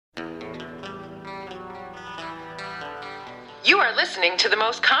You are listening to the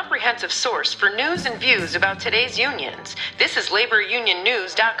most comprehensive source for news and views about today's unions. This is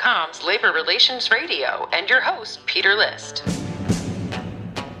LaborUnionNews.com's Labor Relations Radio and your host, Peter List.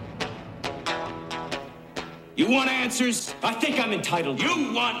 You want answers? I think I'm entitled.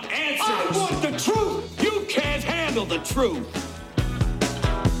 You want answers? I want the truth! You can't handle the truth!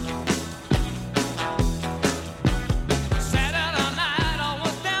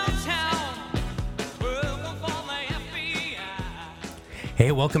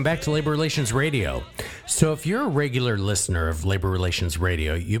 Hey, welcome back to Labor Relations Radio. So if you're a regular listener of Labor Relations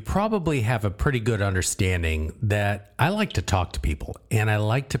Radio, you probably have a pretty good understanding that I like to talk to people and I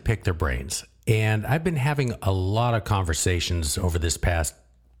like to pick their brains. And I've been having a lot of conversations over this past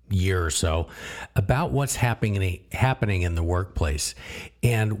year or so about what's happening in the workplace.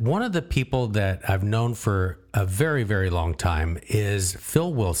 And one of the people that I've known for a very, very long time is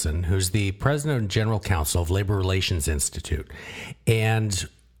Phil Wilson, who's the president and general counsel of Labor Relations Institute. And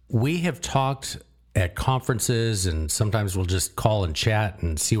we have talked at conferences, and sometimes we'll just call and chat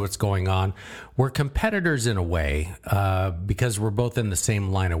and see what's going on. We're competitors in a way because we're both in the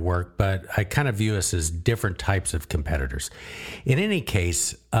same line of work, but I kind of view us as different types of competitors. In any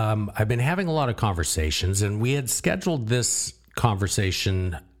case, I've been having a lot of conversations, and we had scheduled this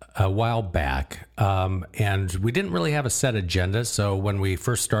conversation a while back, and we didn't really have a set agenda. So when we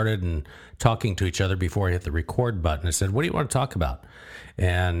first started and talking to each other before I hit the record button, I said, "What do you want to talk about?"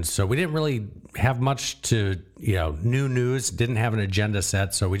 And so we didn't really have much to, new news, didn't have an agenda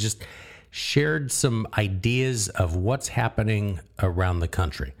set. So we just shared some ideas of what's happening around the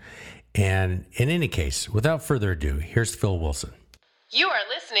country. And in any case, without further ado, here's Phil Wilson. You are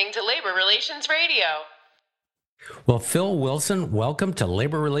listening to Labor Relations Radio. Well, Phil Wilson, welcome to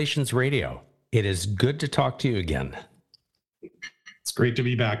Labor Relations Radio. It is good to talk to you again. It's great to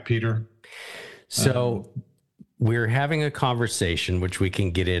be back, Peter. So we're having a conversation, which we can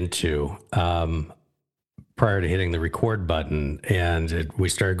get into prior to hitting the record button. And we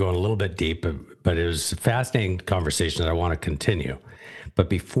started going a little bit deep, but it was a fascinating conversation that I want to continue. But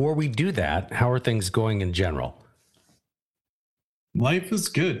before we do that, how are things going in general? Life is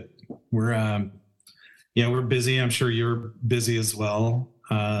good. We're busy. I'm sure you're busy as well.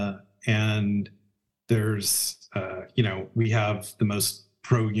 And there's, we have the most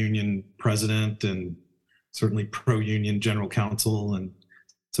pro-union president and certainly pro-union general counsel. And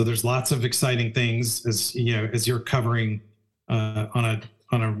so there's lots of exciting things as you're covering on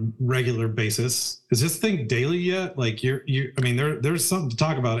a regular basis. Is this thing daily yet? Like there's something to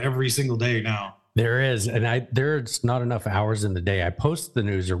talk about every single day now. There is. And there's not enough hours in the day. We post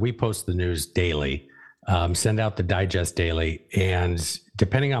the news daily, send out the digest daily. And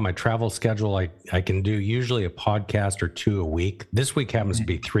depending on my travel schedule, I can do usually a podcast or two a week. This week happens to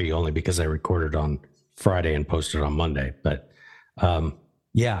be 3 only because I recorded on Friday and posted on Monday. But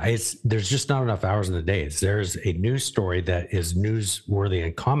there's just not enough hours in the day. There's a news story that is newsworthy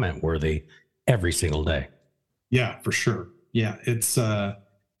and comment worthy every single day. Yeah, for sure. Yeah, it's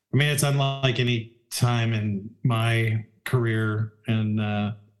it's unlike any time in my career, and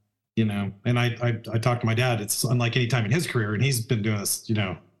and I talked to my dad. It's unlike any time in his career, and he's been doing this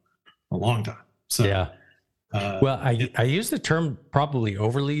a long time. So yeah. I use the term, probably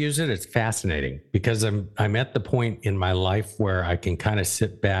overly use it. It's fascinating because I'm at the point in my life where I can kind of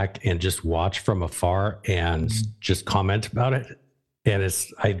sit back and just watch from afar and just comment about it. And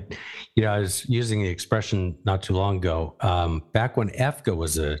I was using the expression not too long ago, back when EFGA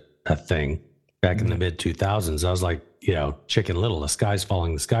was a thing back in the mid 2000s. I was like, Chicken Little, the sky's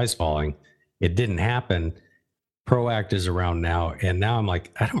falling. It didn't happen. PROACT is around now. And now I'm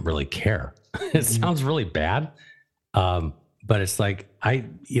like, I don't really care. It sounds really bad. But it's like,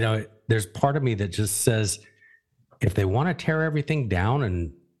 there's part of me that just says, if they want to tear everything down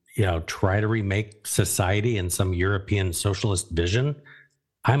and, try to remake society in some European socialist vision,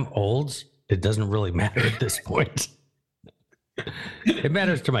 I'm old. It doesn't really matter at this point. It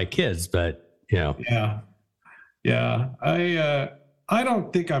matters to my kids, but, Yeah. I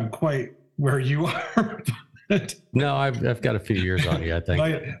don't think I'm quite where you are. No, I've got a few years on you, I think.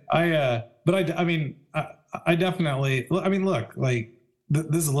 I definitely, look, like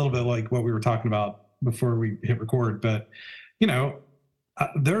this is a little bit like what we were talking about before we hit record, but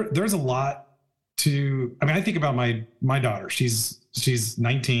there's a lot to, I think about my daughter. She's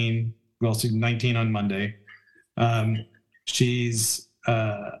 19. Well, she's 19 on Monday. She's,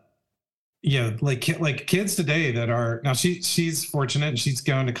 like kids today that are, now she's fortunate and she's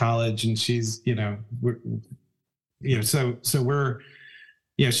going to college and she's, so we're,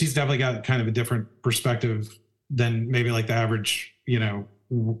 she's definitely got kind of a different perspective than maybe like the average,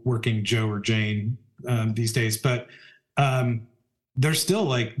 working Joe or Jane these days. But there's still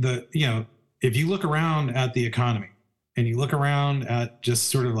like if you look around at the economy and you look around at just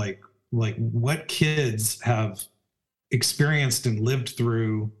sort of like what kids have experienced and lived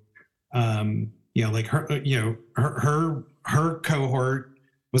through, like her cohort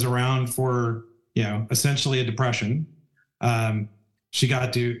was around for, essentially a depression. She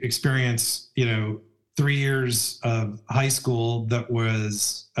got to experience, 3 years of high school that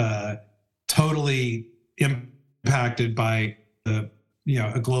was totally impacted by a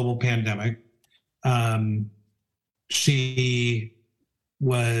global pandemic. She's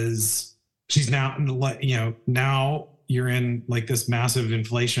now, now you're in like this massive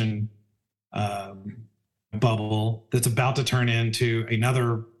inflation bubble that's about to turn into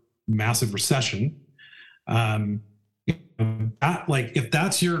another massive recession. If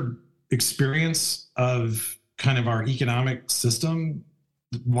that's your experience of kind of our economic system,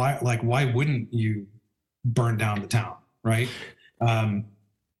 why wouldn't you burn down the town, right?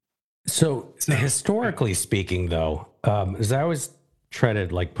 So historically speaking, though, as I always try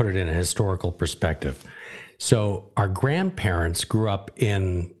to like put it in a historical perspective. So our grandparents grew up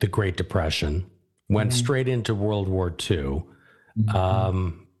in the Great Depression, went straight into World War II. By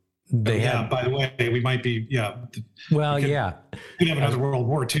the way, we might be, Well, we have another World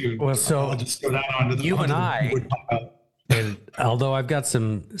War II. Well, so I'll just go down onto the, you and I, and although I've got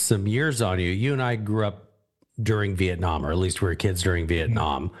some years on you and I grew up during Vietnam, or at least we were kids during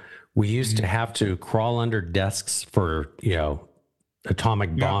Vietnam. We used to have to crawl under desks for,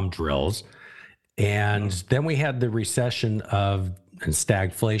 atomic bomb drills. And then we had the recession and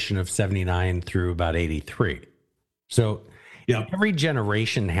stagflation of 79 through about 83. So every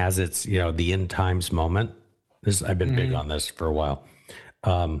generation has its, the end times moment. I've been big on this for a while.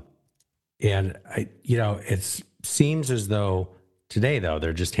 And it seems as though today, though,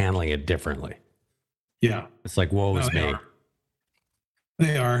 they're just handling it differently. Yeah. It's like, woe is me.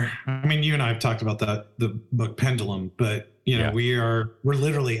 They are. I mean, you and I have talked about the book Pendulum, but we're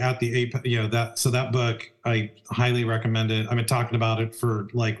literally at the that book, I highly recommend it. I've been talking about it for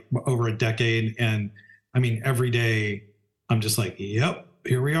like over a decade. And I mean, every day I'm just like, yep,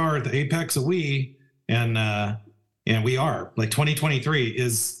 here we are at the apex of we. And we are like 2023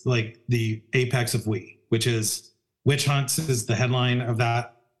 is like the apex of we, which is witch hunts is the headline of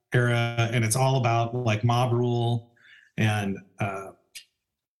that era. And it's all about like mob rule and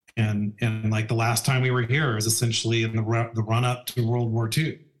like the last time we were here is essentially in the run up to World War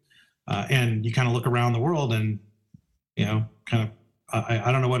II. And you kind of look around the world and, kind of,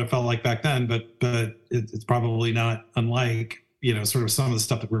 I don't know what it felt like back then, but it's probably not unlike, sort of some of the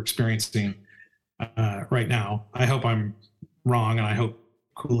stuff that we're experiencing right now. I hope I'm wrong. And I hope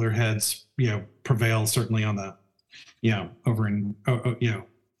cooler heads, prevail certainly on the, over in,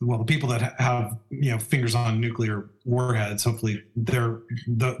 the people that have, fingers on nuclear warheads, hopefully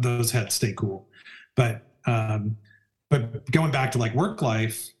those heads stay cool. But going back to like work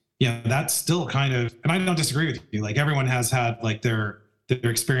life, that's still kind of, and I don't disagree with you. Like everyone has had like their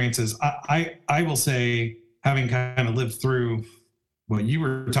experiences. I will say, having kind of lived through what you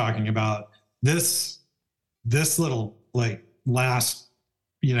were talking about, this little like last,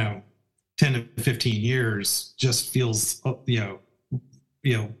 10 to 15 years just feels,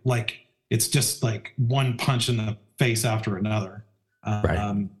 like it's just like one punch in the face after another.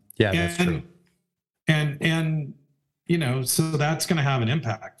 Right. Yeah, that's true. And so that's going to have an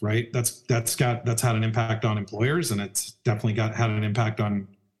impact, right? That's had an impact on employers, and it's definitely had an impact on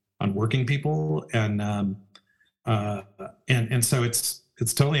working people, and so it's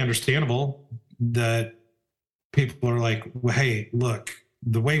totally understandable that people are like, well, hey, look,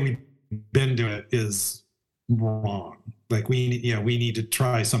 the way we've been doing it is wrong. Like we need to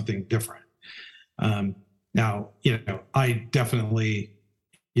try something different. Now, I definitely,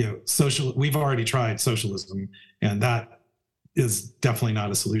 we've already tried socialism, and that is definitely not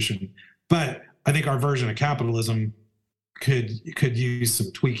a solution. But I think our version of capitalism could use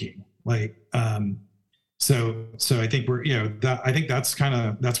some tweaking. Like, so I think I think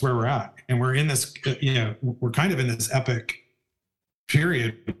that's where we're at, and we're in this, we're kind of in this epic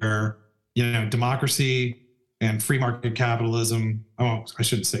period where, democracy and free market capitalism. Oh, I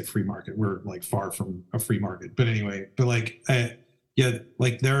shouldn't say free market. We're like far from a free market, but anyway, but like,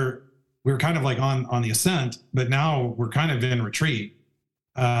 we're kind of like on the ascent, but now we're kind of in retreat.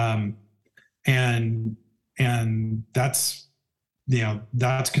 And that's,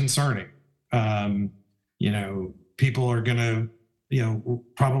 that's concerning. People are going to,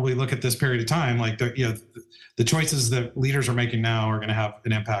 probably look at this period of time, like the choices that leaders are making now are going to have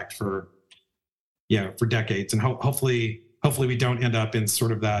an impact for decades. And hopefully we don't end up in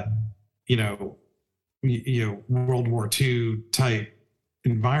sort of that, World War II type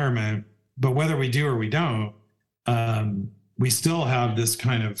environment. But whether we do or we don't, we still have this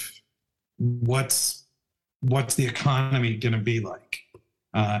kind of what's the economy going to be like,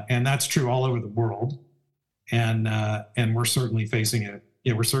 and that's true all over the world, and we're certainly facing it.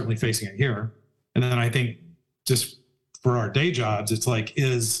 We're certainly facing it here. And then I think just for our day jobs, it's like,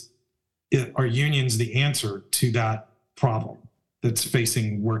 are unions the answer to that problem that's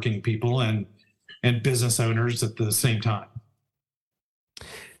facing working people and business owners at the same time?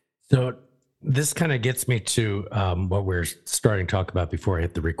 So this kind of gets me to what we're starting to talk about before I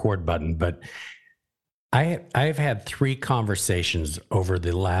hit the record button. But I've had 3 conversations over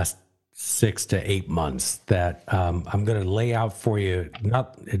the last 6 to 8 months that I'm going to lay out for you.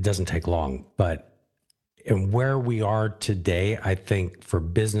 It doesn't take long, but and where we are today, I think for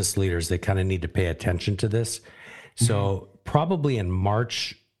business leaders, they kind of need to pay attention to this. Mm-hmm. So probably in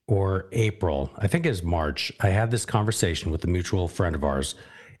March or April, I think it was March, I had this conversation with a mutual friend of ours.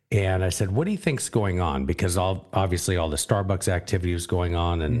 And I said, what do you think's going on? Because obviously all the Starbucks activity was going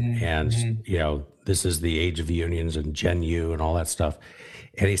on, and this is the age of unions and Gen U and all that stuff.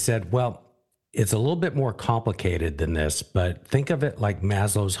 And he said, well, it's a little bit more complicated than this, but think of it like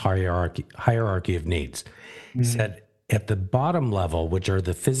Maslow's hierarchy of needs. He said, at the bottom level, which are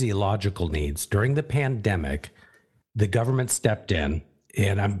the physiological needs, during the pandemic, the government stepped in,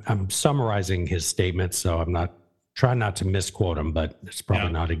 and I'm summarizing his statement, so I'm not trying not to misquote him, but it's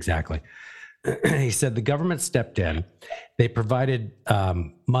probably not exactly. He said the government stepped in. They provided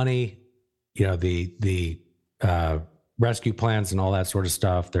money, the rescue plans and all that sort of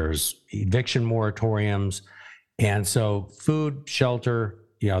stuff. There's eviction moratoriums. And so food, shelter,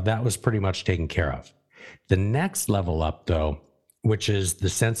 that was pretty much taken care of. The next level up, though, which is the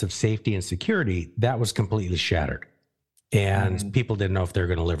sense of safety and security, that was completely shattered. And people didn't know if they were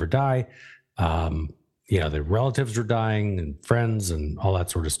going to live or die. Their relatives were dying and friends and all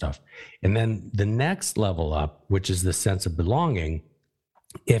that sort of stuff. And then the next level up, which is the sense of belonging,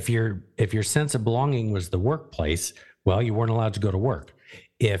 if your sense of belonging was the workplace, well, you weren't allowed to go to work.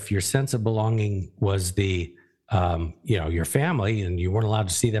 If your sense of belonging was your family, and you weren't allowed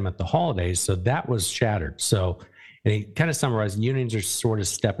to see them at the holidays, so that was shattered. So, and he kind of summarized, unions are sort of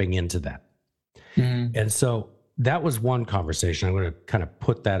stepping into that. And so that was one conversation. I'm going to kind of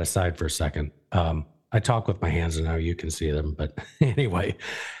put that aside for a second. I talk with my hands, and now you can see them. But anyway,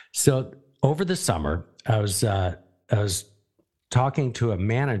 so over the summer, I was talking to a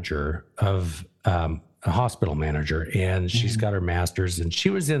manager of a hospital manager, and she's got her master's, and she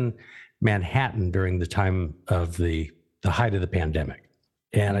was in Manhattan during the time of the height of the pandemic.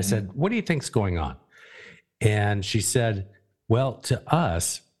 And I said, what do you think's going on? And she said, well, to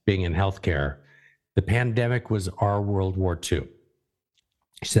us being in healthcare, the pandemic was our World War II.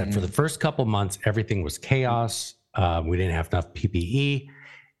 She said for the first couple months, everything was chaos. We didn't have enough PPE,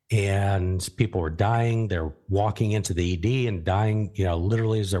 and people were dying. They're walking into the ED and dying,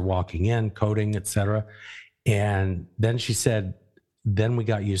 literally as they're walking in, coding, et cetera. And then she said, then we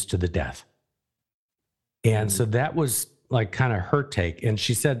got used to the death. And so that was like kind of her take. And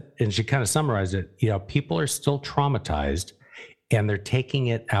she said, and she kind of summarized it, people are still traumatized, and they're taking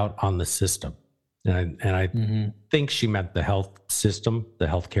it out on the system. And I think she meant the health system, the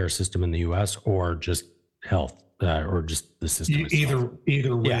healthcare system in the U.S., or just health, or just the system itself.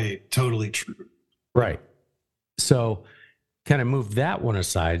 Either way, totally true. Right. So kind of moved that one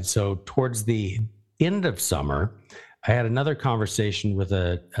aside. So towards the end of summer, I had another conversation with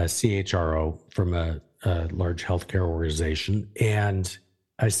a CHRO from a large healthcare organization. And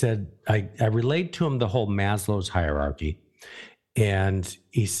I said, I relayed to him the whole Maslow's hierarchy. And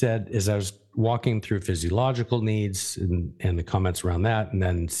he said, as I was walking through physiological needs and the comments around that, and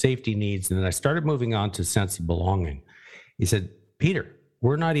then safety needs, and then I started moving on to sense of belonging. He said, Peter,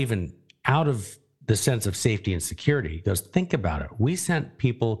 we're not even out of the sense of safety and security. He goes, think about it. We sent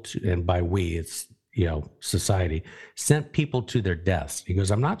people to, and by we, it's, society, sent people to their deaths. He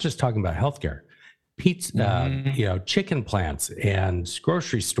goes, I'm not just talking about healthcare, pizza, chicken plants and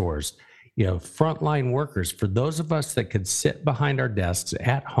grocery stores, frontline workers. For those of us that could sit behind our desks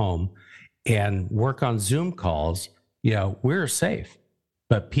at home and work on Zoom calls, we're safe,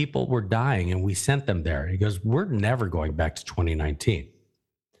 but people were dying and we sent them there. He goes, we're never going back to 2019.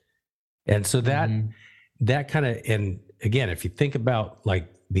 And so that kind of, and again, if you think about like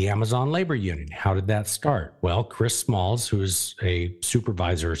the Amazon labor union, how did that start? Well, Chris Smalls, who's a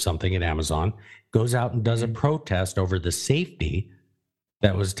supervisor or something at Amazon, goes out and does a protest over the safety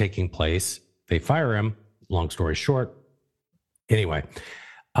that was taking place. They fire him, long story short. Anyway,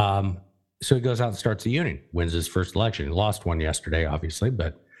 so he goes out and starts a union, wins his first election. He lost one yesterday, obviously,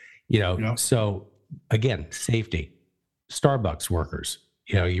 but, so again, safety. Starbucks workers,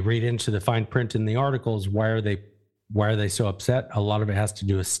 you read into the fine print in the articles. Why are they so upset? A lot of it has to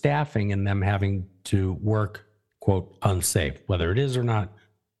do with staffing and them having to work, quote, unsafe, whether it is or not.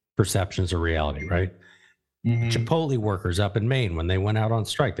 Perceptions or reality, right? Mm-hmm. Chipotle workers up in Maine, when they went out on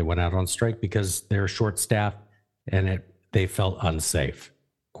strike, because they're short-staffed and they felt unsafe,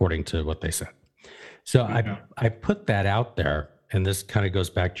 according to what they said. So yeah. I put that out there, and this kind of goes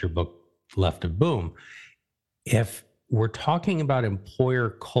back to your book, Left of Boom. If we're talking about employer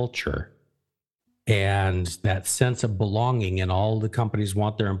culture and that sense of belonging, and all the companies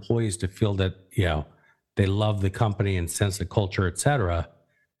want their employees to feel that, they love the company and sense of culture, et cetera,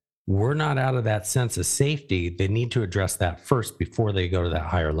 we're not out of that sense of safety. They need to address that first before they go to that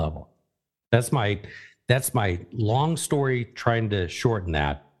higher level. That's my long story trying to shorten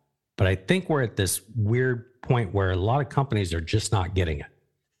that. But I think we're at this weird point where a lot of companies are just not getting it.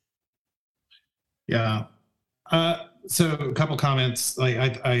 Yeah. So a couple comments.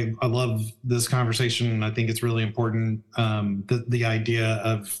 I love this conversation. I think it's really important. The idea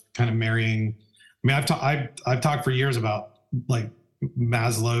of kind of marrying. I mean, I've talked for years about like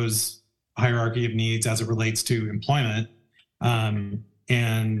Maslow's hierarchy of needs as it relates to employment,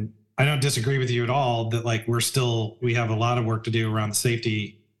 and I don't disagree with you at all that like we have a lot of work to do around the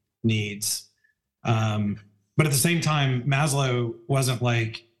safety needs, but at the same time, Maslow wasn't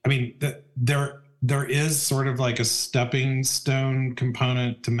like. I mean, there is sort of like a stepping stone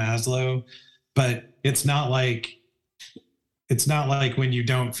component to Maslow, but it's not like when you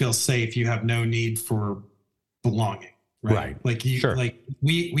don't feel safe, you have no need for belonging, right? Like sure. Like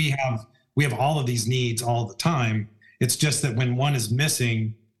we have all of these needs all the time. It's just that when one is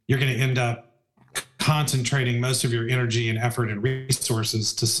missing, you're going to end up concentrating most of your energy and effort and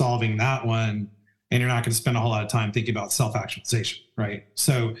resources to solving that one, and you're not going to spend a whole lot of time thinking about self-actualization, right?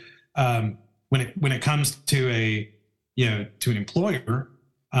 So when it comes to an employer,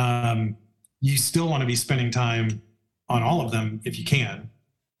 you still want to be spending time on all of them if you can.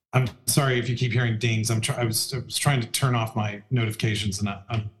 I'm sorry if you keep hearing dings. I was trying to turn off my notifications, and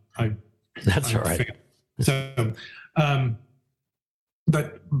that's all right. So,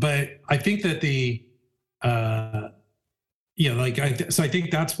 but I think that I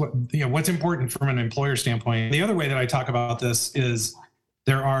think that's what what's important from an employer standpoint. The other way that I talk about this is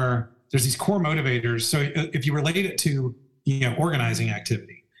there's these core motivators. So if you relate it to organizing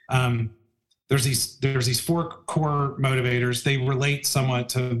activity, there's these four core motivators. They relate somewhat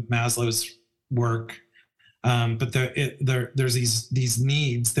to Maslow's work, but there's these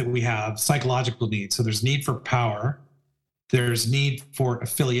needs that we have, psychological needs. So there's need for power, there's need for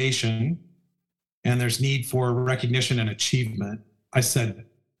affiliation, and there's need for recognition and achievement. I said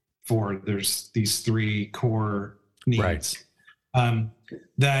there's these three core needs, right.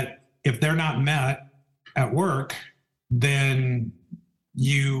 That if they're not met at work, then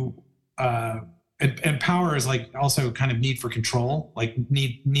you and power is like also kind of need for control, like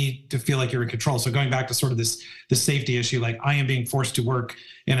need to feel like you're in control. So going back to sort of this safety issue, like I am being forced to work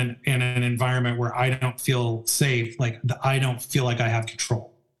in an environment where I don't feel safe, like I don't feel like I have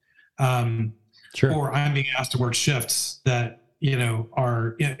control. Sure. Or I'm being asked to work shifts that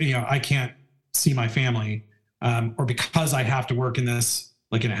are I can't see my family, or because I have to work in this,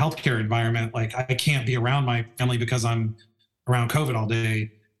 like in a healthcare environment, like I can't be around my family because I'm around COVID all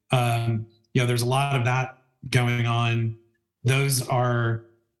day. There's a lot of that going on. Those are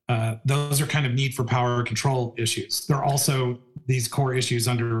kind of need for power or control issues. There are also these core issues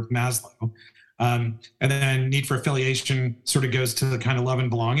under Maslow. And then need for affiliation sort of goes to the kind of love and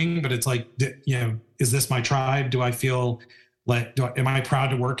belonging, but it's like, is this my tribe? Do I feel like, am I proud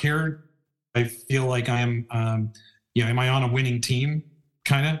to work here? I feel like I'm, am I on a winning team?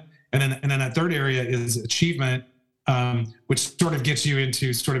 Kind of. And then that third area is achievement, which sort of gets you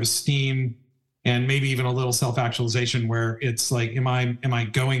into sort of esteem and maybe even a little self-actualization, where it's like, am I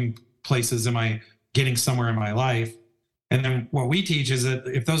going places? Am I getting somewhere in my life? And then what we teach is that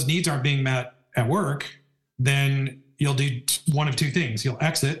if those needs aren't being met at work, then you'll do one of two things. You'll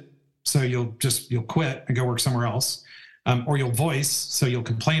exit, so you'll quit and go work somewhere else, or you'll voice, so you'll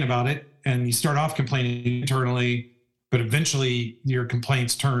complain about it, and you start off complaining internally, but eventually your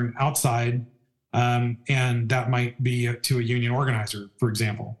complaints turn outside, and that might be to a union organizer, for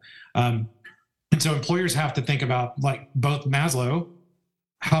example. And so employers have to think about, like both Maslow,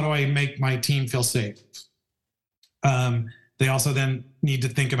 how do I make my team feel safe? They also then need to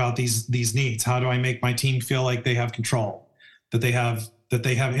think about these needs. How do I make my team feel like they have control, that they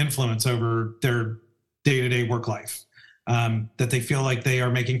have influence over their day-to-day work life, that they feel like they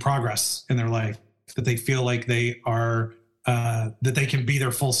are making progress in their life, that they feel like they are that they can be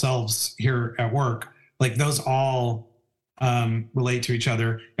their full selves here at work. Like those all relate to each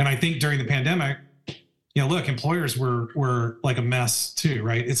other. And I think during the pandemic, look, employers were like a mess too,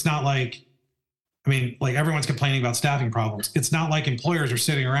 right? It's not like, like everyone's complaining about staffing problems. It's not like employers are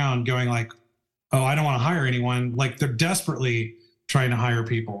sitting around going like, oh, I don't want to hire anyone. Like they're desperately trying to hire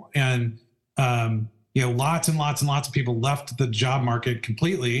people. And, lots and lots and lots of people left the job market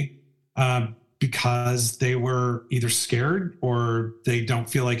completely because they were either scared or they don't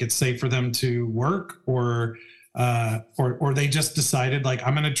feel like it's safe for them to work, or they just decided like,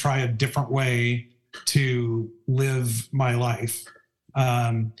 I'm going to try a different way to live my life.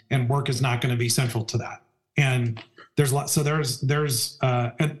 And work is not going to be central to that. And there's lots, so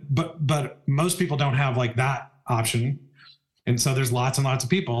but most people don't have like that option. And so there's lots and lots of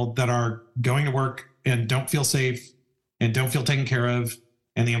people that are going to work and don't feel safe and don't feel taken care of.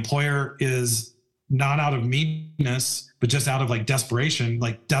 And the employer is not out of meanness, but just out of like desperation,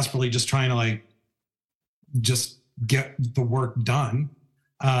 like desperately just trying to like just get the work done.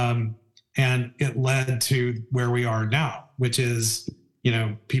 And it led to where we are now, which is,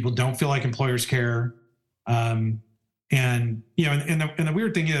 people don't feel like employers care. And the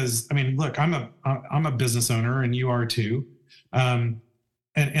weird thing is, look, I'm a business owner and you are too. And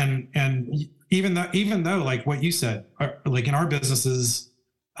even though like what you said, like in our businesses,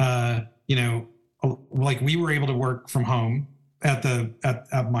 like we were able to work from home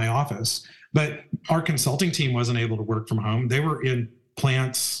at my office, but our consulting team wasn't able to work from home. They were in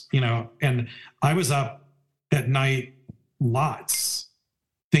plants, and I was up at night lots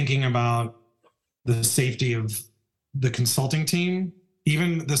thinking about the safety of the consulting team,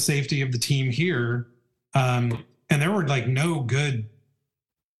 even the safety of the team here. And there were like no good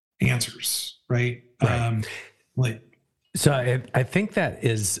answers, right? So I think that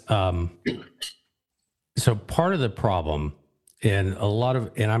is, so part of the problem and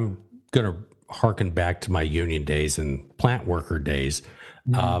I'm going to harken back to my union days and plant worker days.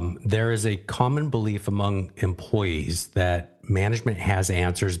 There is a common belief among employees that management has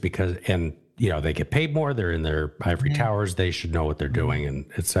answers because they get paid more, they're in their ivory towers, they should know what they're doing, and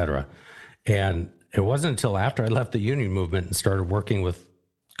et cetera. And it wasn't until after I left the union movement and started working with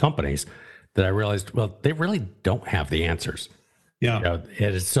companies that I realized, well, they really don't have the answers. Yeah.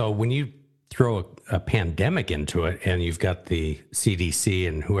 So when you throw a pandemic into it and you've got the CDC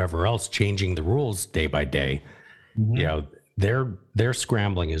and whoever else changing the rules day by day, they're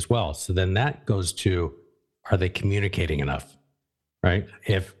scrambling as well. So then that goes to, are they communicating enough? Right.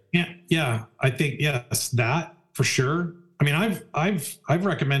 Yeah. I think, yes, that for sure. I've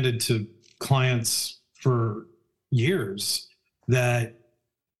recommended to clients for years that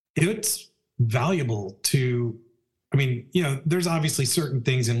it's valuable to, there's obviously certain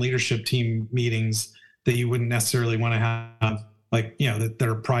things in leadership team meetings that you wouldn't necessarily want to have, like, that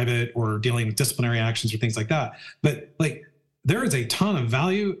are private or dealing with disciplinary actions or things like that. But like, there is a ton of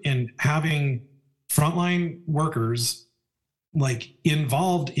value in having frontline workers like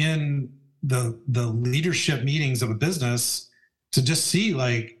involved in the leadership meetings of a business to just see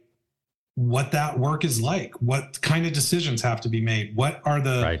like what that work is like, what kind of decisions have to be made, what are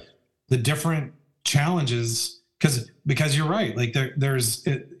the different challenges, because you're right, like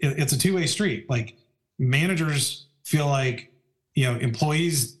it's a two-way street. Like managers feel like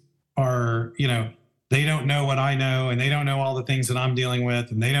employees are they don't know what I know, and they don't know all the things that I'm dealing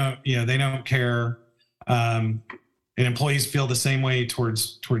with, and they don't care. And employees feel the same way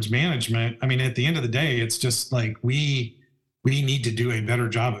towards management. At the end of the day, it's just like we need to do a better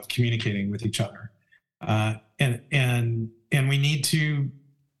job of communicating with each other, and we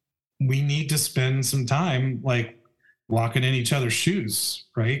need to spend some time like walking in each other's shoes,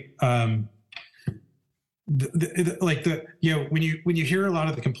 right? When you hear a lot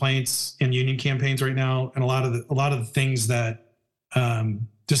of the complaints in union campaigns right now, and a lot of the things that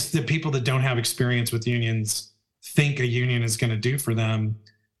just the people that don't have experience with unions think a union is going to do for them,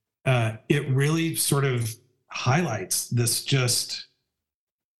 it really sort of highlights this just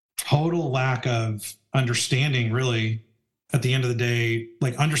total lack of understanding, really, at the end of the day,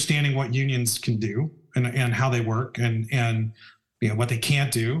 like understanding what unions can do and how they work and what they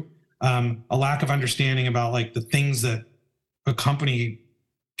can't do. A lack of understanding about like the things that a company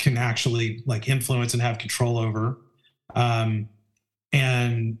can actually like influence and have control over. And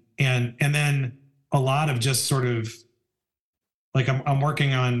then a lot of just sort of like, I'm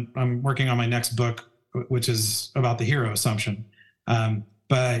working on my next book, which is about the hero assumption.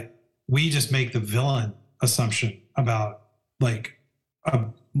 But we just make the villain assumption about like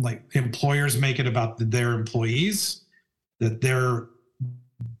employers make it about their employees, that they're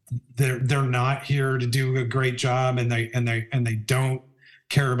they're not here to do a great job, and they don't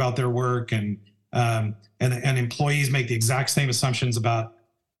care about their work, and employees make the exact same assumptions about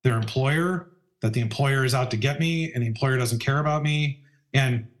their employer, that the employer is out to get me and the employer doesn't care about me.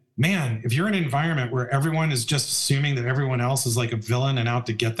 And man, if you're in an environment where everyone is just assuming that everyone else is like a villain and out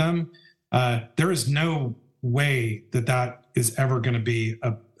to get them, there is no way that is ever going to be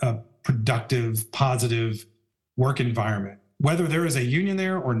a productive, positive work environment. Whether there is a union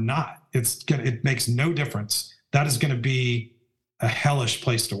there or not, it makes no difference. That is going to be a hellish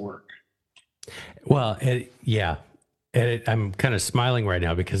place to work. Well, I'm kind of smiling right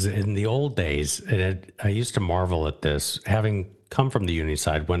now because in the old days, I used to marvel at this, having come from the union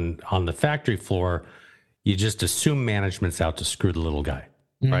side, when on the factory floor, you just assume management's out to screw the little guy,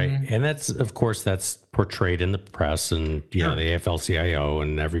 right? And that's, of course, that's portrayed in the press and the AFL-CIO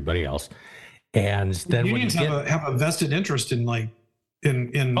and everybody else. And then unions have a vested interest in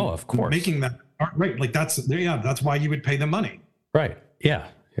of course, making that right. Like that's why you would pay them money, right? Yeah.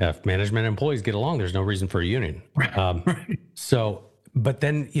 If management and employees get along, there's no reason for a union. Right. So, but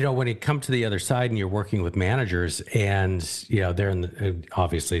then, when you come to the other side and you're working with managers and, they're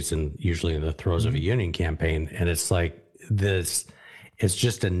obviously it's usually in the throes of a union campaign. And it's like it's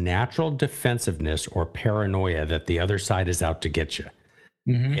just a natural defensiveness or paranoia that the other side is out to get you.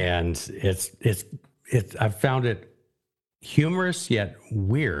 And I've found it humorous yet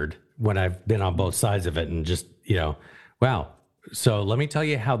weird when I've been on both sides of it and just, wow. So let me tell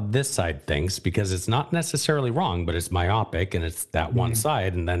you how this side thinks, because it's not necessarily wrong, but it's myopic and it's that one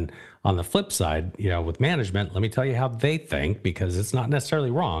side. And then on the flip side, with management, let me tell you how they think, because it's not necessarily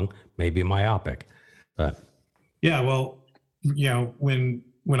wrong, maybe myopic. But yeah, well, when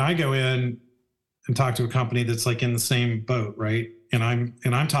I go in and talk to a company that's like in the same boat, right? And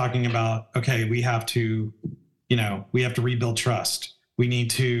I'm talking about, okay, we have to rebuild trust. We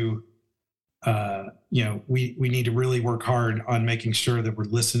need to we need to really work hard on making sure that we're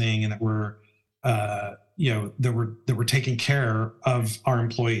listening and that we're that we're taking care of our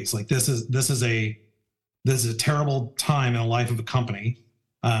employees. Like this is a terrible time in the life of a company.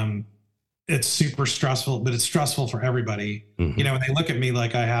 It's super stressful, but it's stressful for everybody. And they look at me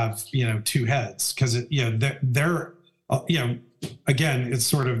like I have two heads, because they're again, it's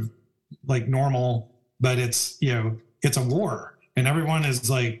sort of like normal, but it's it's a war, and everyone is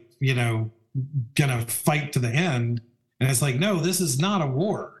like gonna fight to the end. And it's like, no, this is not a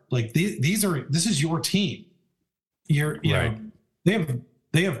war. Like this is your team. They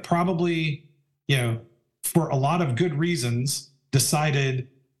have probably for a lot of good reasons decided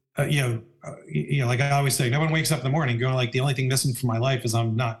like I always say, no one wakes up in the morning going like, the only thing missing from my life is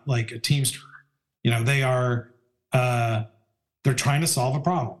I'm not like a Teamster. They are they're trying to solve a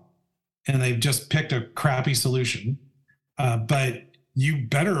problem, and they've just picked a crappy solution, but you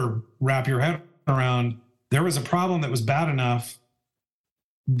better wrap your head around, there was a problem that was bad enough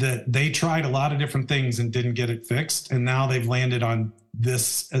that they tried a lot of different things and didn't get it fixed. And now they've landed on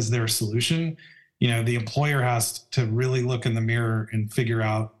this as their solution. The employer has to really look in the mirror and figure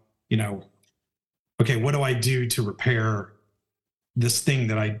out, okay, what do I do to repair this thing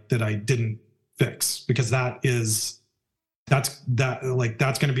that I didn't fix? Because that's going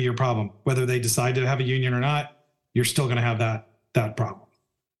to be your problem. Whether they decide to have a union or not, you're still going to have that problem.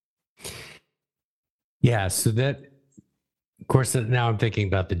 Yeah. So that, of course, now I'm thinking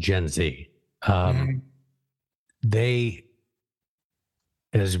about the Gen Z. They,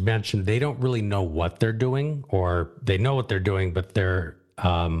 as you mentioned, they don't really know what they're doing, or they know what they're doing, but they're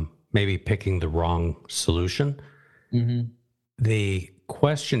maybe picking the wrong solution. The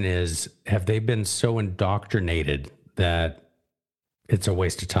question is, have they been so indoctrinated that it's a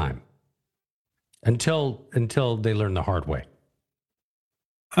waste of time until they learn the hard way?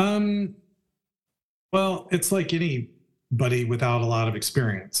 Well, it's like anybody without a lot of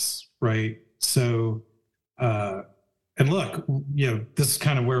experience, right? So, and look, this is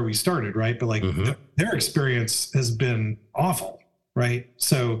kind of where we started, right? But like their experience has been awful, right?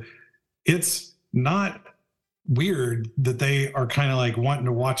 So it's not weird that they are kind of like wanting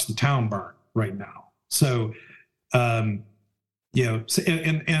to watch the town burn right now. So, and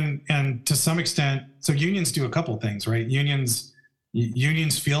to some extent, so unions do a couple things, right? Unions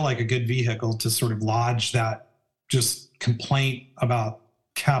feel like a good vehicle to sort of lodge that just complaint about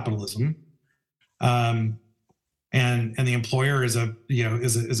capitalism. And the employer is a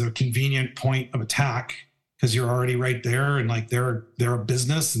convenient point of attack, because you're already right there, and like they're a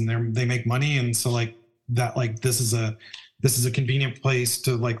business and they make money. And so like that, like this is a convenient place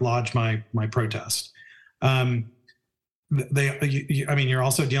to like lodge my protest. You're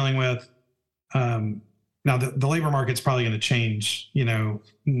also dealing with, now the labor market's probably going to change,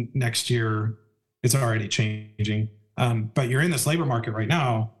 next year. It's already changing. But you're in this labor market right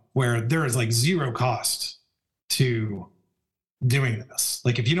now where there is like zero cost to doing this.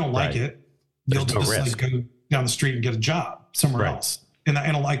 Like if you don't like it, you'll just like go down the street and get a job somewhere else. And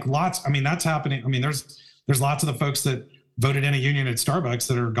like lots, I mean, that's happening. I mean, there's lots of the folks that voted in a union at Starbucks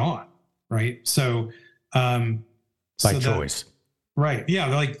that are gone. Right. So, by choice. Right.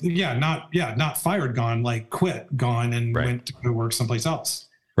 Yeah. Not fired, gone, like quit, gone, and went to go work someplace else.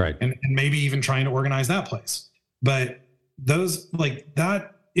 Right. And maybe even trying to organize that place. But those, like,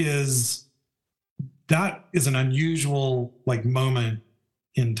 that is an unusual like moment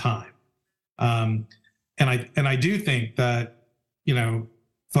in time. And I do think that,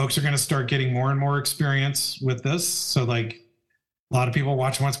 folks are going to start getting more and more experience with this. So like a lot of people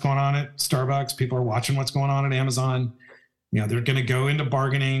watching what's going on at Starbucks. People are watching what's going on at Amazon. They're going to go into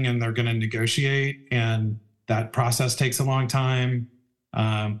bargaining and they're going to negotiate, and that process takes a long time.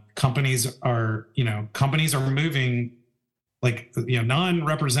 Companies are moving, like,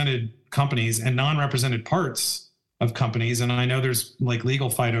 non-represented companies and non-represented parts of companies. And I know there's like legal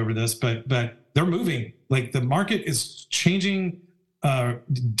fight over this, but they're moving. Like the market is changing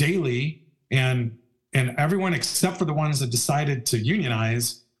daily, and everyone except for the ones that decided to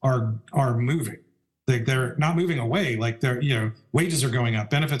unionize are moving. They're not moving away. Like wages are going up,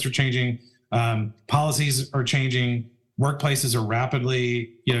 benefits are changing, policies are changing, workplaces are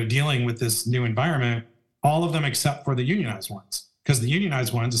rapidly, dealing with this new environment, all of them except for the unionized ones. Because the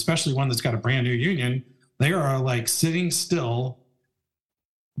unionized ones, especially one that's got a brand new union, they are like sitting still,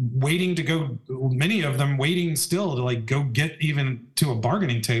 waiting to go, many of them waiting still to like go get even to a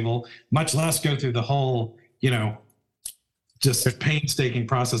bargaining table, much less go through the whole, just painstaking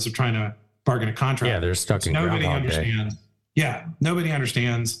process of trying to bargain a contract. Yeah, they're stuck in nobody Groundhog understands. Day. Yeah, nobody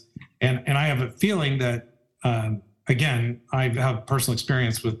understands. And I have a feeling that, again, I have personal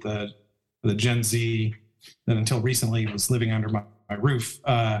experience with the Gen Z that until recently was living under my roof,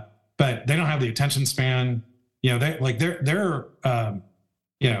 but they don't have the attention span. They're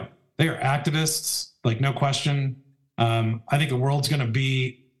activists, like no question. I think the world's going to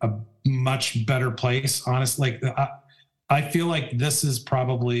be a much better place, honestly. Like I feel like this is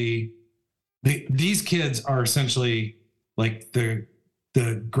probably these kids are essentially like the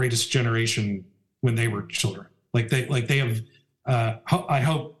greatest generation when they were children. Like they have. I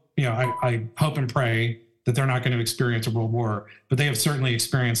hope I hope and pray that they're not going to experience a world war, but they have certainly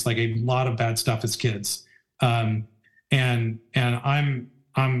experienced like a lot of bad stuff as kids. And I'm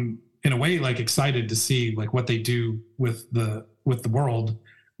in a way like excited to see like what they do with the world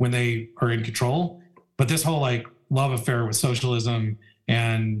when they are in control. But this whole like love affair with socialism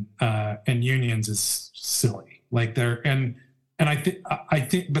and unions is silly. Like I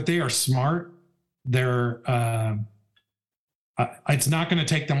think, but they are smart. They're it's not going to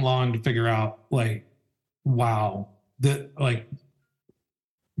take them long to figure out like, wow, that like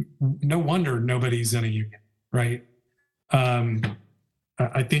no wonder nobody's in a union, right?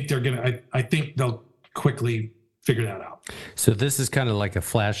 I think I think they'll quickly figure that out. So this is kind of like a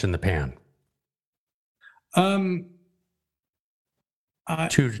flash in the pan. 2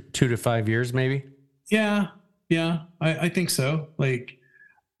 to 5 years, maybe. Yeah, I think so. Like,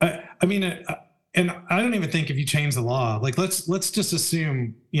 I mean, and I don't even think if you change the law, like let's just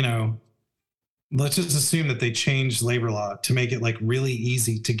assume, let's just assume that they changed labor law to make it like really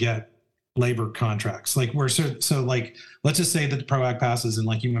easy to get labor contracts. Like so like, let's just say that the PRO Act passes and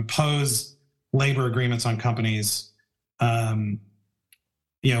like you impose labor agreements on companies,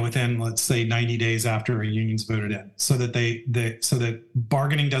 within, let's say 90 days after a union's voted in, so that so that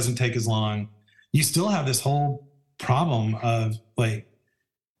bargaining doesn't take as long. You still have this whole problem of like,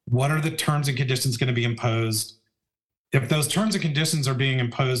 what are the terms and conditions going to be imposed? If those terms and conditions are being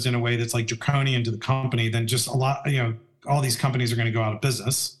imposed in a way that's like draconian to the company, then just a lot, all these companies are going to go out of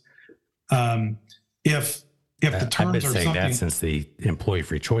business. If the terms I've been are saying something, that since the Employee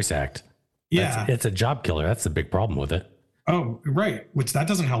Free Choice Act. Yeah, it's a job killer. That's the big problem with it. Oh, right. Which that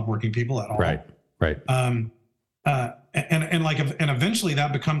doesn't help working people at all. Right. And eventually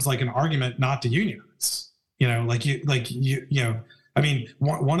that becomes like an argument not to unionize. I mean,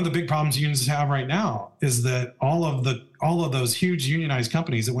 one of the big problems unions have right now is that all of those huge unionized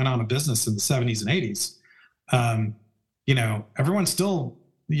companies that went out of business in the 70s and 80s, everyone still,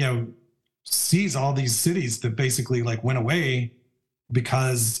 sees all these cities that basically like went away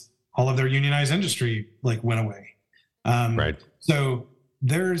because all of their unionized industry like went away. Right. So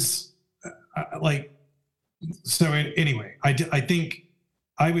there's anyway, I think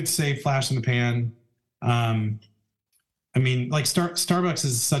I would say flash in the pan. I mean, like Starbucks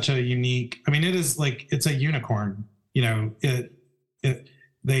is such a unique. I mean, it is like it's a unicorn. You know, it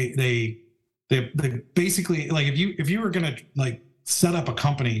they basically like if you were gonna like set up a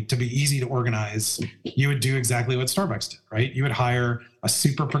company to be easy to organize, you would do exactly what Starbucks did, right? You would hire a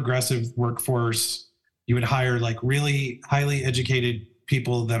super progressive workforce. You would hire like really highly educated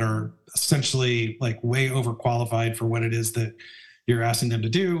people that are essentially like way overqualified for what it is that you're asking them to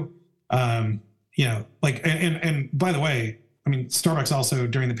do. You know, like, and by the way, I mean, Starbucks also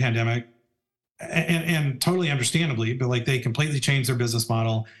during the pandemic, and totally understandably, but like they completely changed their business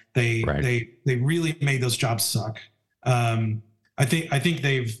model. They really made those jobs suck. I think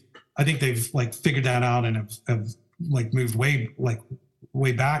they've like figured that out and have like moved way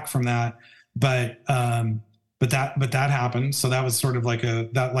back from that. But that happened. So that was sort of like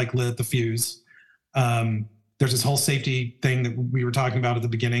that like lit the fuse. There's this whole safety thing that we were talking about at the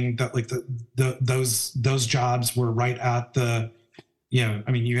beginning that like those jobs were right at the, you know,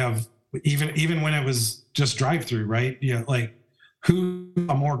 I mean, you have even when it was just drive through, right? You know, like who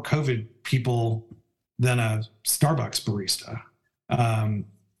are more COVID people than a Starbucks barista?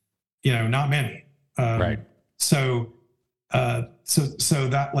 You know, not many. Right. So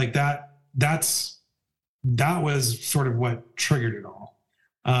that like that was sort of what triggered it all.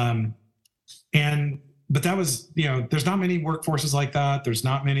 But that was, you know, there's not many workforces like that. There's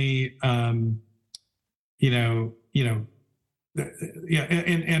not many, yeah, and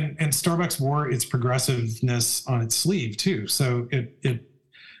Starbucks wore its progressiveness on its sleeve too. So it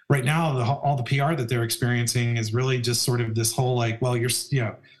right now, all the PR that they're experiencing is really just sort of this whole like, well, you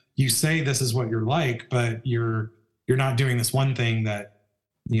say this is what you're like, but you're not doing this one thing that,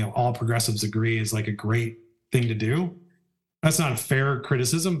 you know, all progressives agree is like a great thing to do. That's not a fair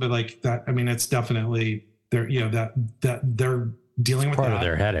criticism, but like that, I mean, it's definitely they're, you know, that they're dealing with part of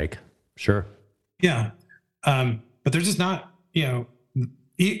their headache. Sure. Yeah. But they're just not, you know,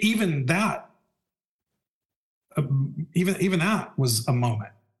 even that was a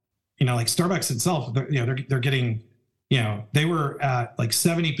moment, you know, like Starbucks itself, they're getting, you know, they were at like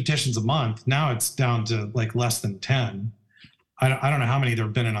 70 petitions a month. Now it's down to like less than 10. I don't know how many there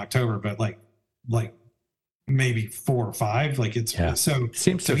have been in October, but like maybe 4 or 5. Like it's so it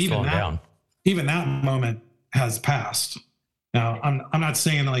seems to slow down. Even that moment has passed. Now I'm not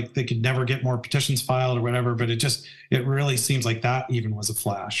saying like they could never get more petitions filed or whatever, but it really seems like that even was a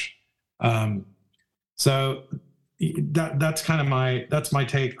flash. So that's kind of my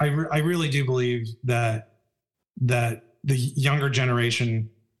take. I really do believe that the younger generation,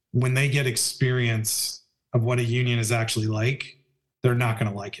 when they get experience of what a union is actually like, they're not going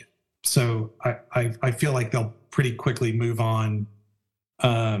to like it. So I feel like they'll pretty quickly move on,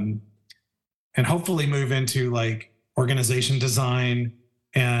 and hopefully move into like organization design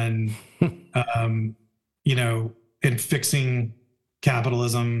and, you know, and fixing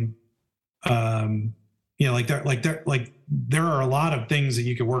capitalism. You know, there are a lot of things that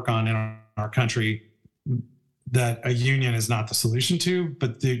you could work on in our country that a union is not the solution to,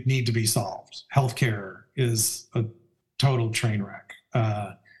 but they need to be solved. Healthcare is a total train wreck.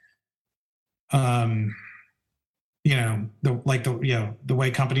 You know, the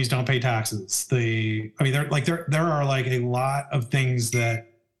way companies don't pay taxes. There are like a lot of things that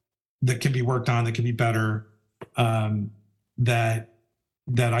can be worked on, that can be better.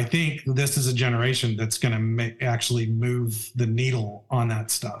 That I think this is a generation that's going to actually move the needle on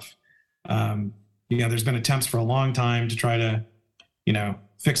that stuff. You know, there's been attempts for a long time to try to, you know,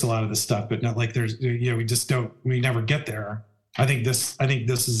 fix a lot of this stuff, but not like there's, you know, we never get there. I think this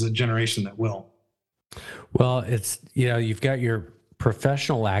is a generation that will. Well, it's, you know, you've got your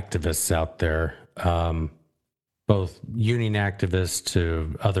professional activists out there, both union activists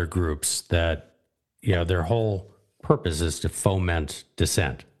to other groups that, you know, their whole purpose is to foment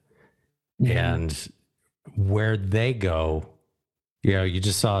dissent. Mm-hmm. And where they go, you know, you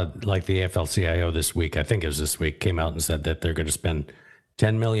just saw like the AFL-CIO this week, I think it was this week, came out and said that they're going to spend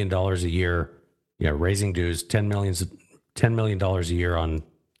 $10 million a year, you know, raising dues, $10 million a year on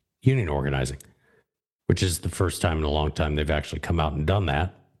union organizing, which is the first time in a long time they've actually come out and done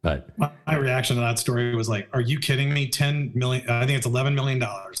that. But my reaction to that story was like, are you kidding me? 10 million, I think it's $11 million.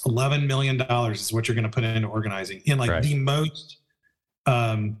 $11 million is what you're going to put into organizing in like right. the most,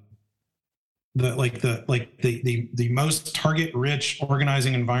 the most target rich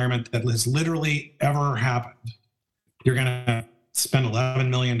organizing environment that has literally ever happened. You're going to spend $11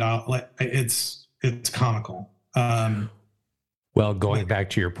 million. It's comical. Well, going back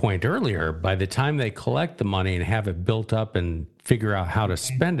to your point earlier, by the time they collect the money and have it built up and figure out how to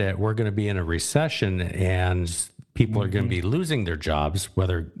spend it, we're going to be in a recession and people are going to be losing their jobs,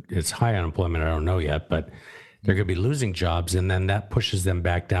 whether it's high unemployment, I don't know yet, but they're going to be losing jobs, and then that pushes them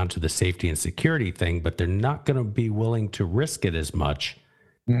back down to the safety and security thing, but they're not going to be willing to risk it as much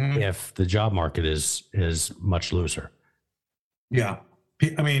if the job market is much looser. Yeah.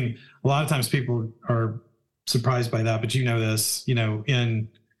 I mean, a lot of times people are surprised by that, but you know this, in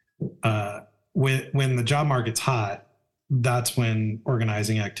when the job market's hot, that's when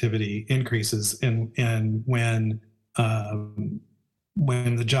organizing activity increases, and when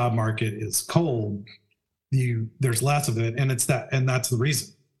the job market is cold, there's less of it, and that's the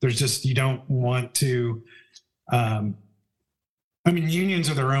reason. There's just, you don't want to. Unions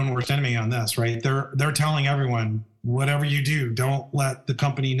are their own worst enemy on this, right? They're telling everyone, whatever you do, don't let the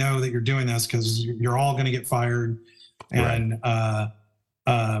company know that you're doing this, because you're all going to get fired. And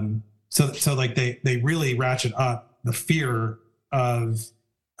so like they really ratchet up the fear of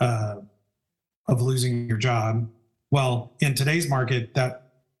losing your job. Well, in today's market,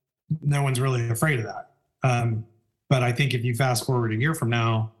 that no one's really afraid of that. But I think if you fast forward a year from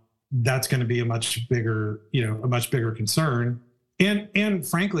now, that's going to be a much bigger concern. And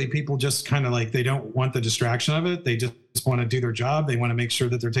frankly, people just kind of like, they don't want the distraction of it. They just want to do their job. They want to make sure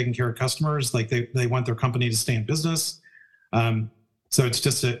that they're taking care of customers. Like they want their company to stay in business. So it's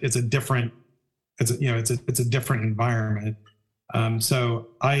just it's a different environment. So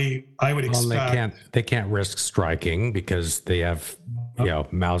I would expect they can't risk striking because they have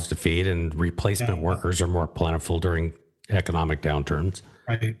mouths to feed, and replacement workers are more plentiful during economic downturns.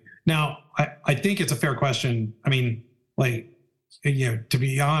 Right. Now, I think it's a fair question. I mean, to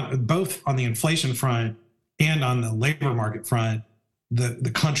be honest, both on the inflation front and on the labor market front,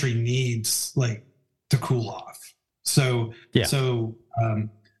 the country needs to cool off. So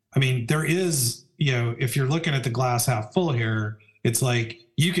there is, if you're looking at the glass half full here, it's like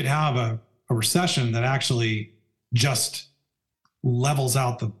you could have a recession that actually just levels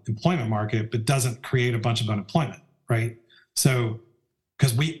out the employment market, but doesn't create a bunch of unemployment, right? So,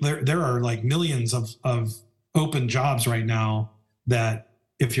 because there are like millions of open jobs right now that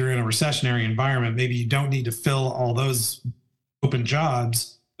if you're in a recessionary environment, maybe you don't need to fill all those open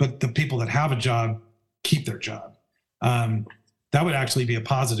jobs, but the people that have a job keep their job. That would actually be a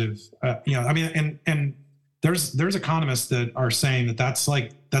positive, and there's economists that are saying that's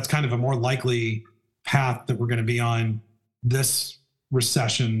kind of a more likely path that we're going to be on this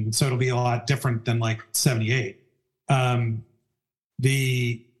recession. So it'll be a lot different than like 78. And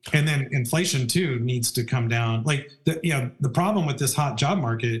then inflation too needs to come down. The problem with this hot job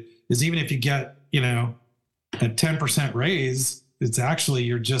market is even if you get, a 10% raise, it's actually,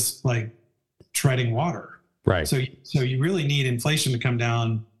 you're just like treading water. Right. So you really need inflation to come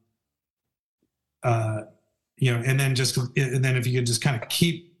down, and then if you could just kind of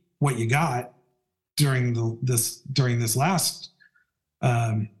keep what you got during this last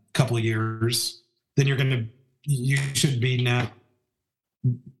couple of years, then you should be net,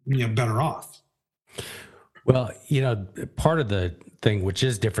 better off. Well, part of the thing which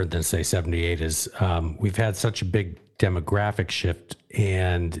is different than say 78 is we've had such a big demographic shift,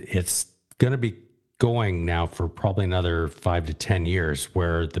 and it's going to be going now for probably another 5 to 10 years,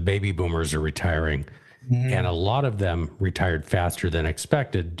 where the baby boomers are retiring, and a lot of them retired faster than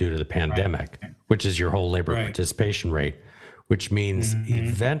expected due to the pandemic, which is your whole labor participation rate, which means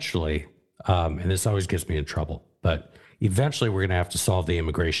eventually, and this always gets me in trouble, but eventually we're going to have to solve the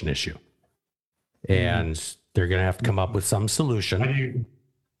immigration issue, and they're going to have to come up with some solution.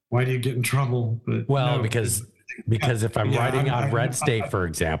 Why do you get in trouble? Because if I'm writing on red state, for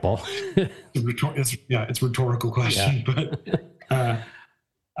example, it's a rhetorical question, but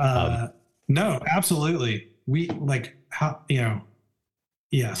no, absolutely.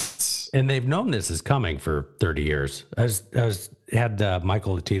 Yes. And they've known this is coming for 30 years. I had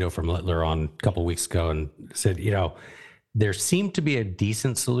Michael Latito from Littler on a couple of weeks ago and said, there seemed to be a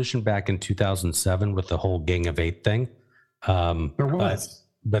decent solution back in 2007 with the whole Gang of Eight thing. There was.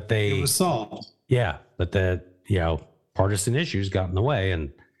 But it was solved. Yeah, but the partisan issues got in the way, and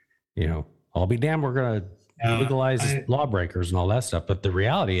I'll be damned, we're going to legalize lawbreakers and all that stuff. But the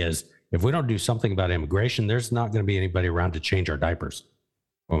reality is, if we don't do something about immigration, there's not going to be anybody around to change our diapers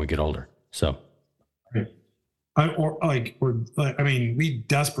when we get older. So, we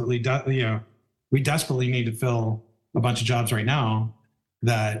desperately need to fill a bunch of jobs right now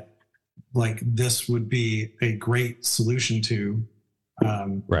that this would be a great solution to.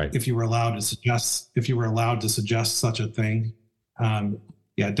 If you were allowed to suggest such a thing. Don't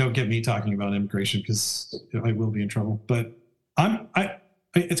get me talking about immigration, because I will be in trouble. But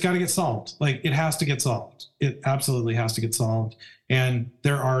it's got to get solved. It has to get solved. It absolutely has to get solved. And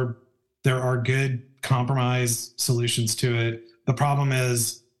there are good compromise solutions to it. The problem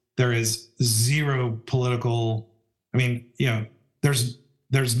is there is zero political. I mean, there's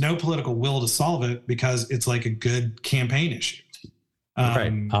no political will to solve it because it's like a good campaign issue.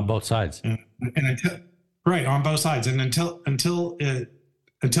 Right, on both sides. And right, on both sides. And until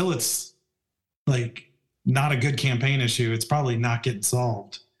it's like not a good campaign issue, it's probably not getting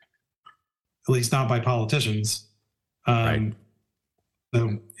solved. At least not by politicians. Right.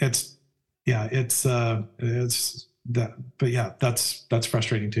 So it's that, but yeah, that's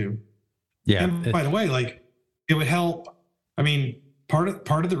frustrating too. Yeah. And by the way, like it would help. I mean, part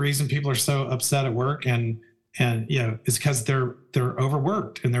of the reason people are so upset at work and is because they're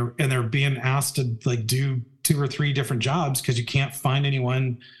overworked and they're being asked to like do 2 or 3 different jobs because you can't find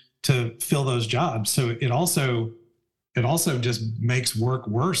anyone to fill those jobs. So it also just makes work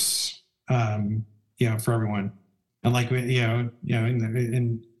worse, for everyone. And like when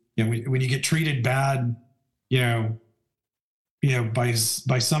you get treated bad, by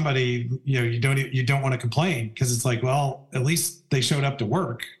somebody, you don't want to complain because it's like, well, at least they showed up to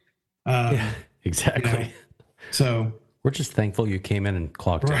work. Yeah, exactly. So we're just thankful you came in and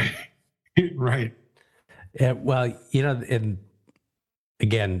clocked right. in. Right. Well, and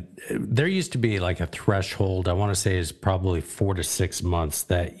again, there used to be like a threshold, I want to say is probably 4 to 6 months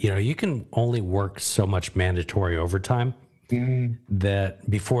that, you can only work so much mandatory overtime that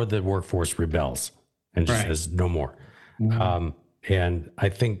before the workforce rebels and just says no more. And I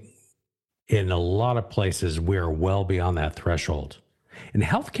think in a lot of places, we're well beyond that threshold. And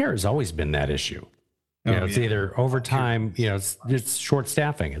healthcare has always been that issue. It's either overtime, it's short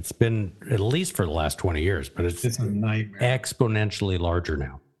staffing. It's been at least for the last 20 years, but it's a nightmare. Exponentially larger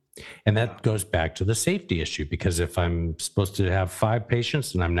now. And that goes back to the safety issue, because if I'm supposed to have 5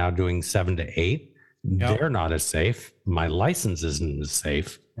 patients and I'm now doing 7 to 8, they're not as safe. My license isn't as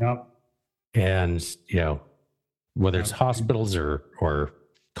safe. Yep. And, whether it's hospitals or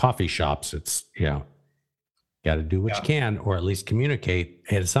coffee shops, it's, got to do what you can, or at least communicate.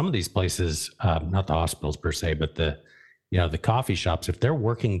 And some of these places, not the hospitals per se, but the coffee shops, if they're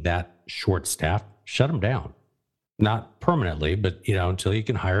working that short staff, shut them down. Not permanently, but, until you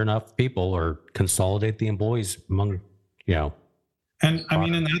can hire enough people or consolidate the employees among, And I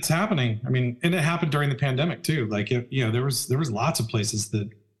mean, and that's happening. I mean, and it happened during the pandemic too. Like, there was lots of places that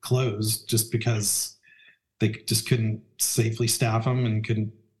closed just because they just couldn't safely staff them and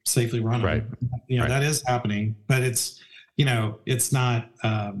couldn't safely run them. Right. That is happening, but it's, it's not,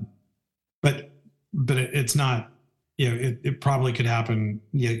 but it's not, it probably could happen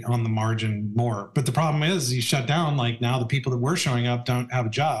on the margin more. But the problem is you shut down, like now the people that were showing up don't have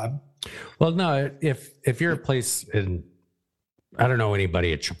a job. Well, no, if you're a place in, I don't know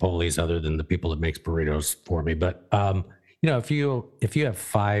anybody at Chipotle's other than the people that makes burritos for me, but if you have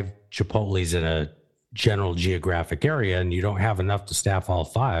 5 Chipotle's in a general geographic area and you don't have enough to staff all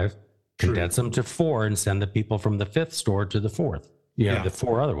 5, condense them to 4 and send the people from the 5th store to the 4th. The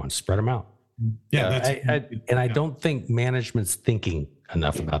 4 other ones, spread them out. Yeah, I don't think management's thinking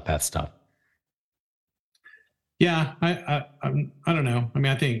enough about that stuff. Yeah, I don't know. I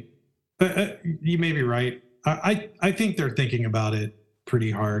mean, I think you may be right. I think they're thinking about it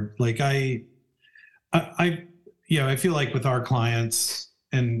pretty hard. Like I feel like with our clients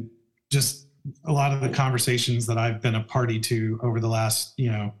and just a lot of the conversations that I've been a party to over the last,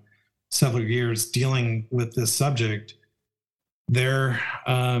 several years dealing with this subject, it's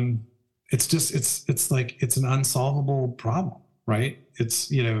like, it's an unsolvable problem, right? It's,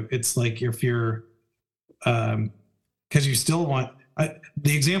 it's like if you're, cause you still want,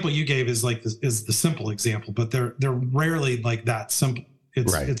 the example you gave is like, is the simple example, but they're rarely like that simple.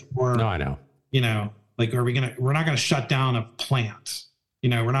 It's more, no, I know, like, we're not going to shut down a plant.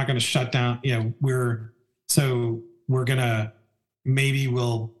 We're not going to shut down, we're going to, maybe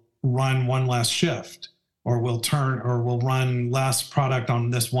we'll run one less shift, or we'll run less product on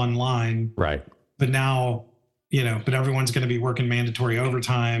this one line. Right. But now, but everyone's going to be working mandatory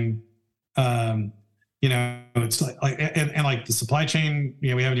overtime. It's like and like the supply chain, we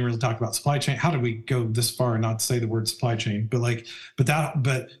haven't even really talked about supply chain. How did we go this far and not say the word supply chain? But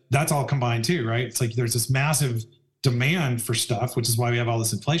that's all combined too, right? It's like there's this massive demand for stuff, which is why we have all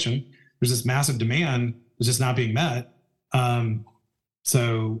this inflation. There's this massive demand that's just not being met.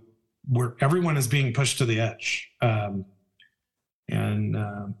 So everyone is being pushed to the edge. But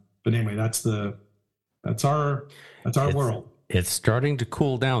anyway, that's our world. It's starting to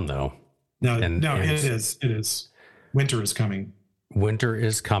cool down though. It is. Winter is coming. Winter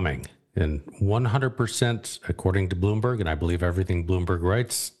is coming. And 100%, according to Bloomberg, and I believe everything Bloomberg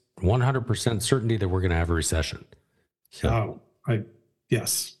writes, 100% certainty that we're going to have a recession. So,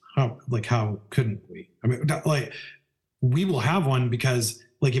 yes. How couldn't we? I mean, like, we will have one because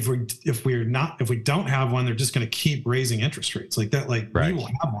like if we don't have one, they're just going to keep raising interest rates like that. Like Right. we will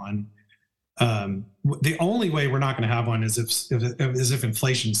have one. The only way we're not going to have one is if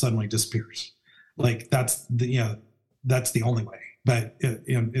inflation suddenly disappears. Like that's the only way. But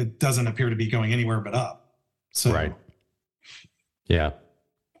it doesn't appear to be going anywhere but up. So Right. Yeah.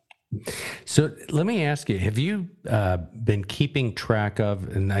 So let me ask you, have you been keeping track of,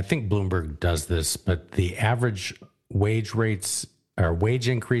 and I think Bloomberg does this, but the average wage rates or wage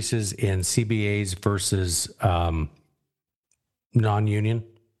increases in CBAs versus non-union?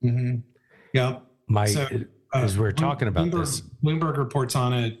 Mm-hmm. Yeah. As we're talking about this, Bloomberg reports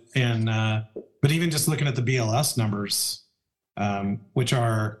on it, and but even just looking at the BLS numbers, which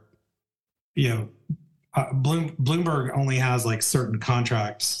are, Bloomberg only has like certain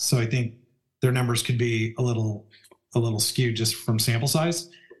contracts, so I think their numbers could be a little skewed just from sample size.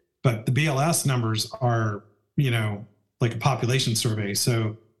 But the BLS numbers are, like a population survey.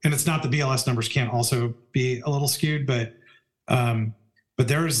 So, and it's not the BLS numbers can't also be a little skewed, but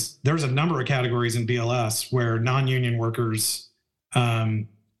there's a number of categories in BLS where non-union workers,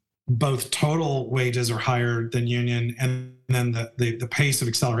 both total wages are higher than union, and then the pace of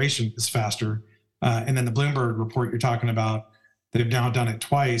acceleration is faster. And then the Bloomberg report you're talking about, they've now done it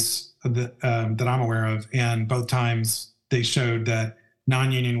twice that I'm aware of, and both times they showed that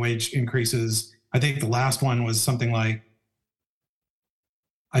non-union wage increases. I think the last one was something like,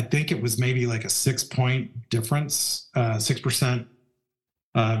 I think it was maybe like a 6-point difference, 6%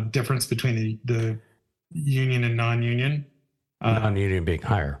 difference between the union and non-union. non-union being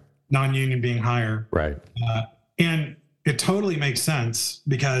higher. Non-union being higher. Right. And it totally makes sense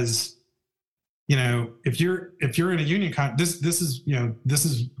because, if you're in a union, this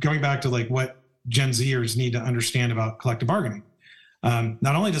is going back to like what Gen Zers need to understand about collective bargaining.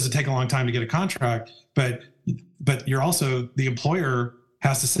 Not only does it take a long time to get a contract, but you're also, the employer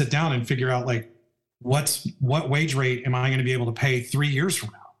has to sit down and figure out like what wage rate am I going to be able to pay 3 years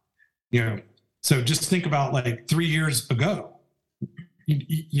from now? So just think about like 3 years ago,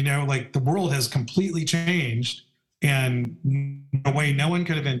 like the world has completely changed and in a way no one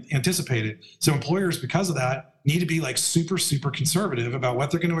could have anticipated. So employers, because of that, need to be like super, super conservative about what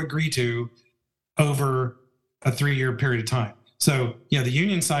they're going to agree to over a 3-year period of time. So, the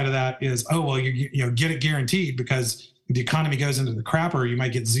union side of that is, oh, well, you get it guaranteed because if the economy goes into the crapper, you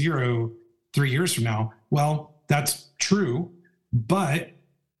might get 0 3 years from now. Well, that's true. But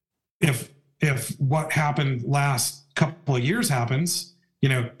if what happened last couple of years happens,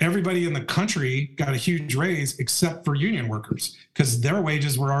 everybody in the country got a huge raise except for union workers because their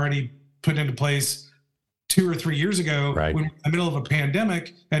wages were already put into place 2 or 3 years ago, right, when in the middle of a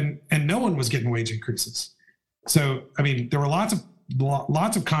pandemic, and no one was getting wage increases. So, I mean, there were lots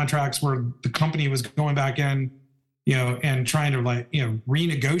of contracts where the company was going back in, and trying to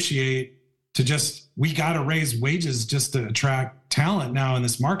renegotiate to we got to raise wages just to attract talent now in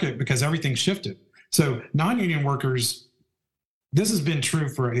this market because everything shifted. So non-union workers, this has been true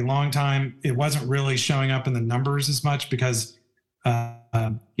for a long time. It wasn't really showing up in the numbers as much because,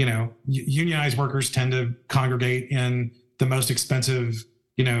 unionized workers tend to congregate in the most expensive,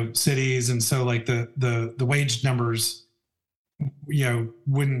 cities. And so like the wage numbers,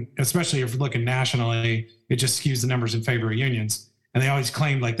 wouldn't, especially if you're looking nationally, it just skews the numbers in favor of unions. And they always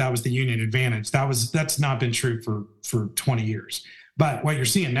claimed like that was the union advantage. That's not been true for 20 years. But what you're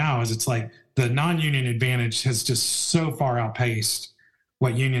seeing now is it's like the non-union advantage has just so far outpaced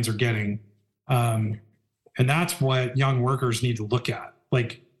what unions are getting. And that's what young workers need to look at.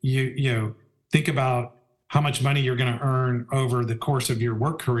 Like you think about how much money you're going to earn over the course of your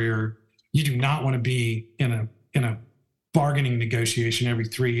work career. You do not want to be in a bargaining negotiation every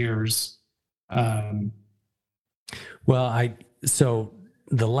 3 years. So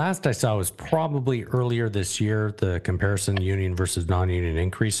the last I saw was probably earlier this year, the comparison union versus non-union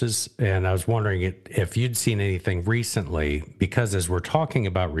increases. And I was wondering if you'd seen anything recently, because as we're talking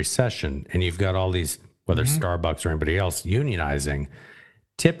about recession and you've got all these, whether Starbucks or anybody else unionizing,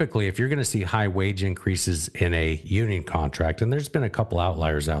 typically if you're going to see high wage increases in a union contract, and there's been a couple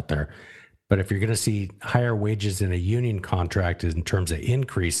outliers out there, but if you're going to see higher wages in a union contract in terms of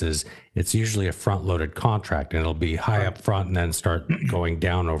increases, it's usually a front-loaded contract, and it'll be high up front and then start going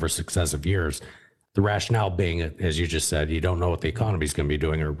down over successive years. The rationale being, as you just said, you don't know what the economy is going to be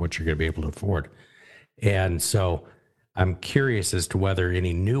doing or what you're going to be able to afford. And so I'm curious as to whether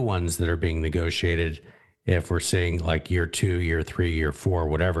any new ones that are being negotiated, if we're seeing like year 2, year 3, year 4,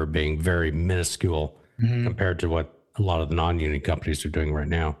 whatever, being very minuscule compared to what a lot of the non-union companies are doing right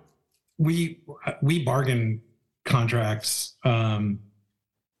now. We bargain contracts, and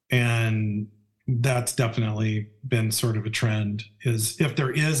that's definitely been sort of a trend, is if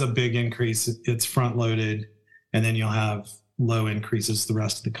there is a big increase, it's front loaded, and then you'll have low increases the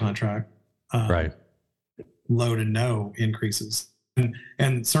rest of the contract. Right. Low to no increases.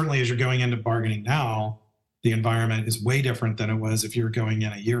 And certainly as you're going into bargaining now, the environment is way different than it was if you were going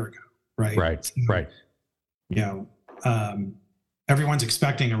in a year ago, right? Right, so, right. Everyone's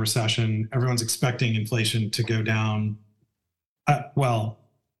expecting a recession. Everyone's expecting inflation to go down.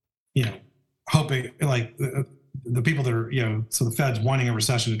 Hoping, like the people that are, so the Fed's wanting a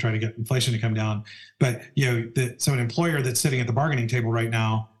recession to try to get inflation to come down. But, so an employer that's sitting at the bargaining table right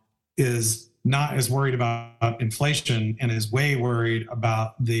now is not as worried about inflation and is way worried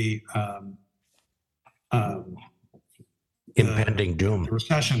about the impending doom, the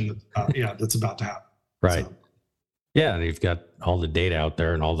recession that's about to happen. Right. So, yeah, and you've got all the data out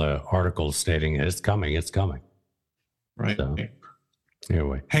there and all the articles stating it's coming. Right. So,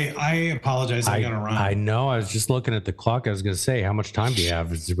 anyway. Hey, I apologize. I gotta run. I know. I was just looking at the clock. I was going to say, how much time do you have?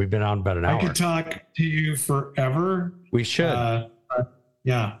 We've been on about an hour. I could talk to you forever. We should.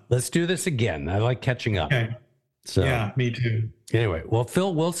 Yeah. Let's do this again. I like catching up. Okay. So, yeah, me too. Anyway, well,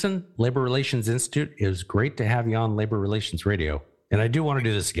 Phil Wilson, Labor Relations Institute, it was great to have you on Labor Relations Radio. And I do want to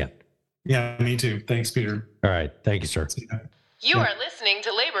do this again. Yeah, me too. Thanks, Peter. All right. Thank you, sir. You are listening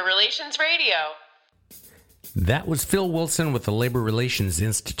to Labor Relations Radio. That was Phil Wilson with the Labor Relations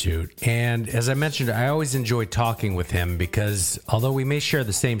Institute. And as I mentioned, I always enjoy talking with him because although we may share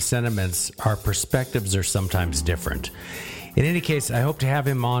the same sentiments, our perspectives are sometimes different. In any case, I hope to have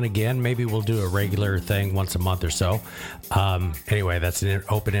him on again. Maybe we'll do a regular thing once a month or so. Anyway, that's an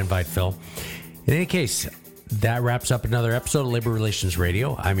open invite, Phil. In any case, that wraps up another episode of Labor Relations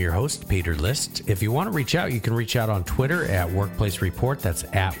Radio. I'm your host, Peter List. If you want to reach out, you can reach out on Twitter at Workplace Report. That's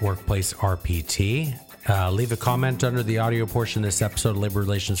at Workplace RPT. Leave a comment under the audio portion of this episode of Labor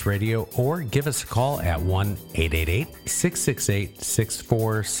Relations Radio, or give us a call at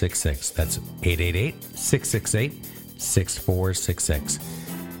 1-888-668-6466. That's 888-668-6466.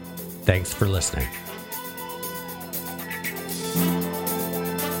 Thanks for listening.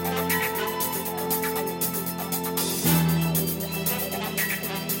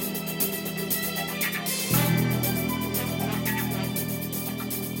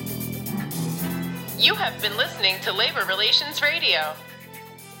 You have been listening to Labor Relations Radio.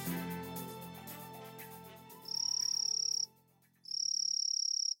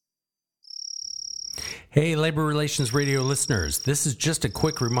 Hey, Labor Relations Radio listeners, this is just a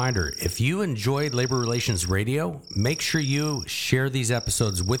quick reminder. If you enjoyed Labor Relations Radio, make sure you share these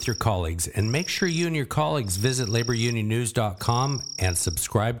episodes with your colleagues, and make sure you and your colleagues visit laborunionnews.com and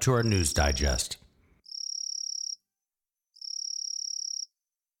subscribe to our news digest.